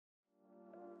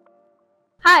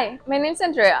Hi, my name is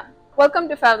Andrea. Welcome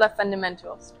to FabLab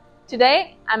Fundamentals.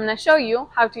 Today, I'm going to show you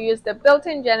how to use the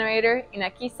built-in generator in a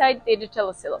Keysight digital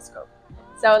oscilloscope.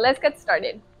 So let's get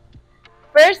started.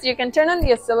 First, you can turn on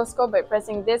the oscilloscope by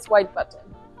pressing this white button.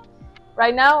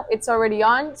 Right now, it's already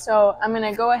on, so I'm going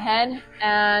to go ahead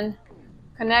and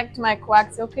connect my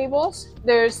coaxial cables.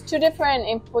 There's two different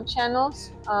input channels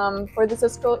for this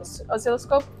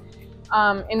oscilloscope.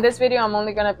 In this video, I'm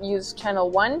only going to use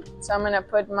channel 1, so I'm going to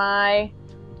put my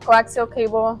coaxial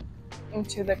cable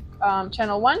into the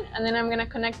channel 1, and then I'm going to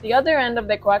connect the other end of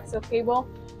the coaxial cable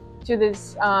to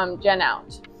this gen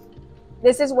out.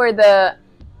 This is where the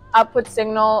output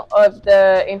signal of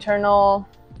the internal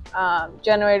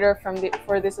generator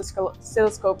for this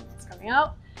oscilloscope is coming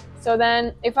out. So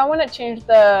then if I want to change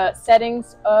the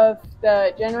settings of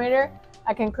the generator,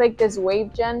 I can click this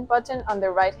wave gen button on the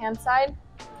right hand side,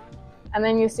 and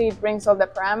then you see it brings all the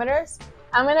parameters.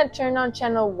 I'm going to turn on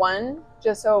channel 1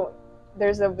 just so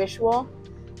there's a visual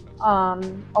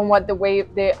on what the wave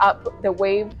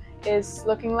is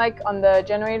looking like on the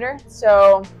generator.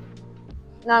 So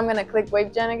now I'm going to click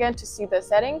wave gen again to see the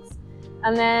settings,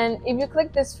 and then if you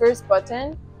click this first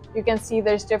button, you can see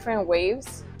there's different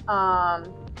waves.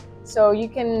 So you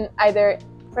can either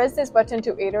press this button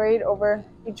to iterate over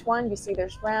each one. You see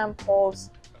there's ramp,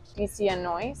 pulse, DC, and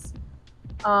noise.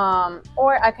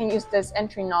 Or I can use this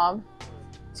entry knob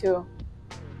to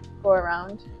go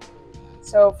around.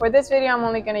 So for this video, I'm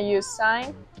only going to use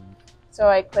sine. So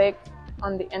I click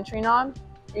on the entry knob,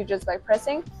 just by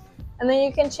pressing. And then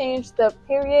you can change the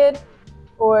period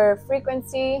or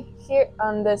frequency here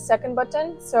on the second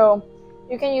button. So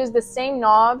you can use the same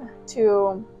knob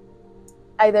to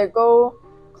either go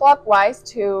clockwise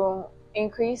to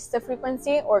increase the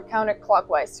frequency or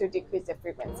counterclockwise to decrease the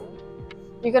frequency.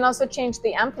 You can also change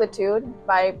the amplitude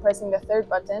by pressing the third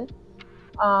button.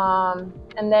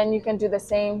 And then you can do the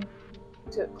same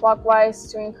to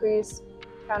clockwise to increase,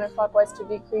 counterclockwise to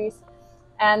decrease.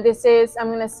 And this is, I'm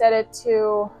going to set it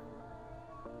to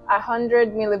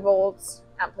 100 millivolts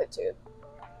amplitude.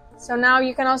 So now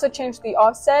you can also change the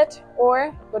offset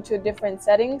or go to different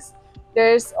settings.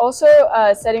 There's also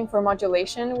a setting for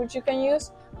modulation which you can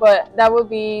use, but that will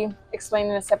be explained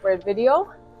in a separate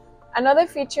video. Another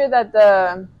feature that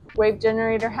the wave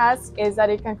generator has is that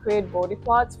it can create Bode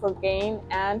plots for gain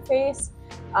and phase,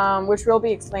 which will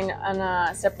be explained in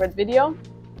a separate video.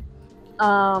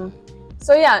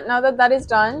 So yeah, now that that is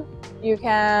done, you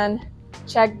can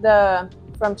check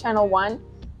from channel 1.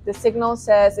 The signal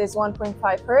says is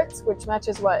 1.5 Hertz, which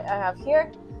matches what I have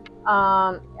here.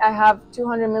 I have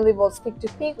 200 millivolts peak to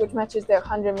peak, which matches the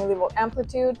 100 millivolt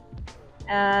amplitude.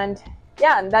 And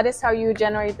yeah, and that is how you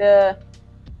generate the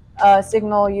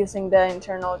signal using the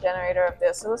internal generator of the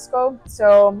oscilloscope.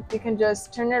 So you can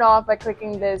just turn it off by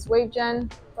clicking this wave gen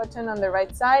button on the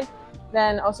right side,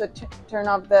 then also turn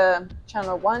off the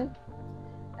channel 1,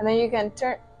 and then you can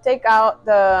take out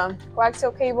the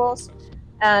coaxial cables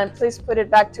and please put it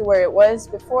back to where it was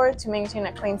before to maintain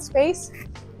a clean space.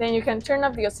 Then you can turn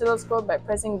off the oscilloscope by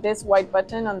pressing this white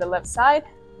button on the left side.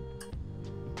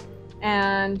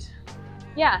 And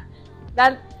yeah,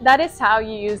 that is how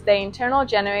you use the internal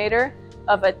generator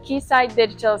of a Keysight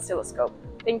digital oscilloscope.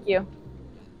 Thank you.